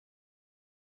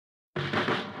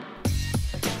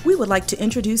We would like to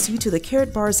introduce you to the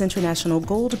Karatbars International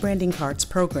Gold Branding Cards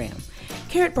Program.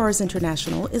 Karatbars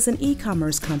International is an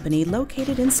e-commerce company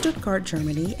located in Stuttgart,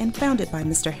 Germany, and founded by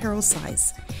Mr. Harold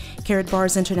Seiss.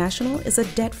 Karatbars International is a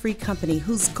debt-free company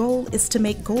whose goal is to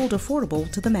make gold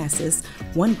affordable to the masses,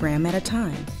 1 gram at a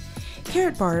time.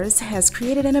 Karatbars has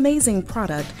created an amazing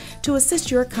product to assist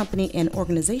your company and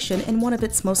organization in one of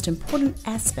its most important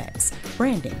aspects,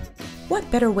 branding. What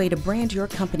better way to brand your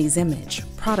company's image,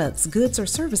 products, goods, or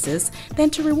services than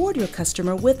to reward your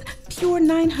customer with pure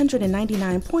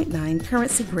 999.9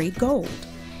 currency-grade gold?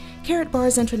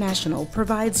 Karatbars International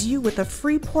provides you with a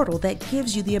free portal that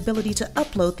gives you the ability to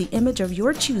upload the image of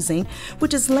your choosing,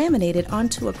 which is laminated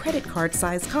onto a credit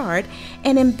card-sized card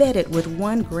and embedded with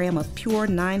 1 gram of pure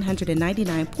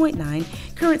 999.9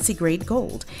 currency-grade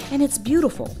gold, and it's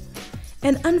beautiful.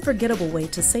 An unforgettable way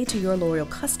to say to your loyal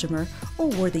customer or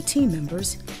worthy team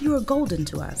members, you are golden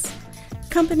to us.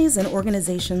 Companies and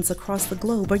organizations across the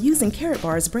globe are using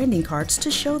Karatbars branding cards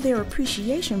to show their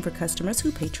appreciation for customers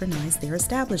who patronize their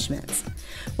establishments.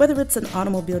 Whether it's an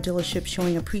automobile dealership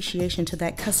showing appreciation to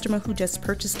that customer who just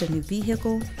purchased a new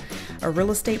vehicle, a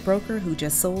real estate broker who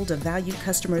just sold a valued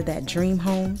customer that dream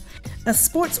home, a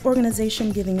sports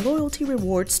organization giving loyalty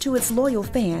rewards to its loyal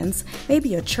fans,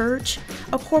 maybe a church,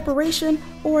 a corporation,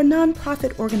 or a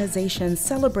nonprofit organization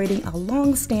celebrating a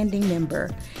long-standing member.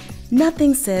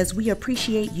 Nothing says we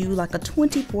appreciate you like a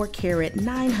 24-karat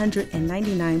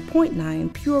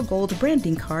 999.9 pure gold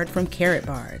branding card from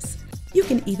Karatbars. You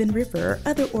can even refer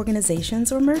other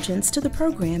organizations or merchants to the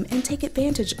program and take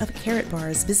advantage of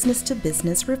Karatbars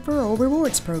business-to-business referral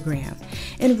rewards program.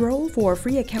 Enroll for a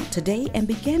free account today and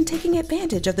begin taking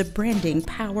advantage of the branding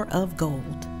power of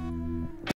gold.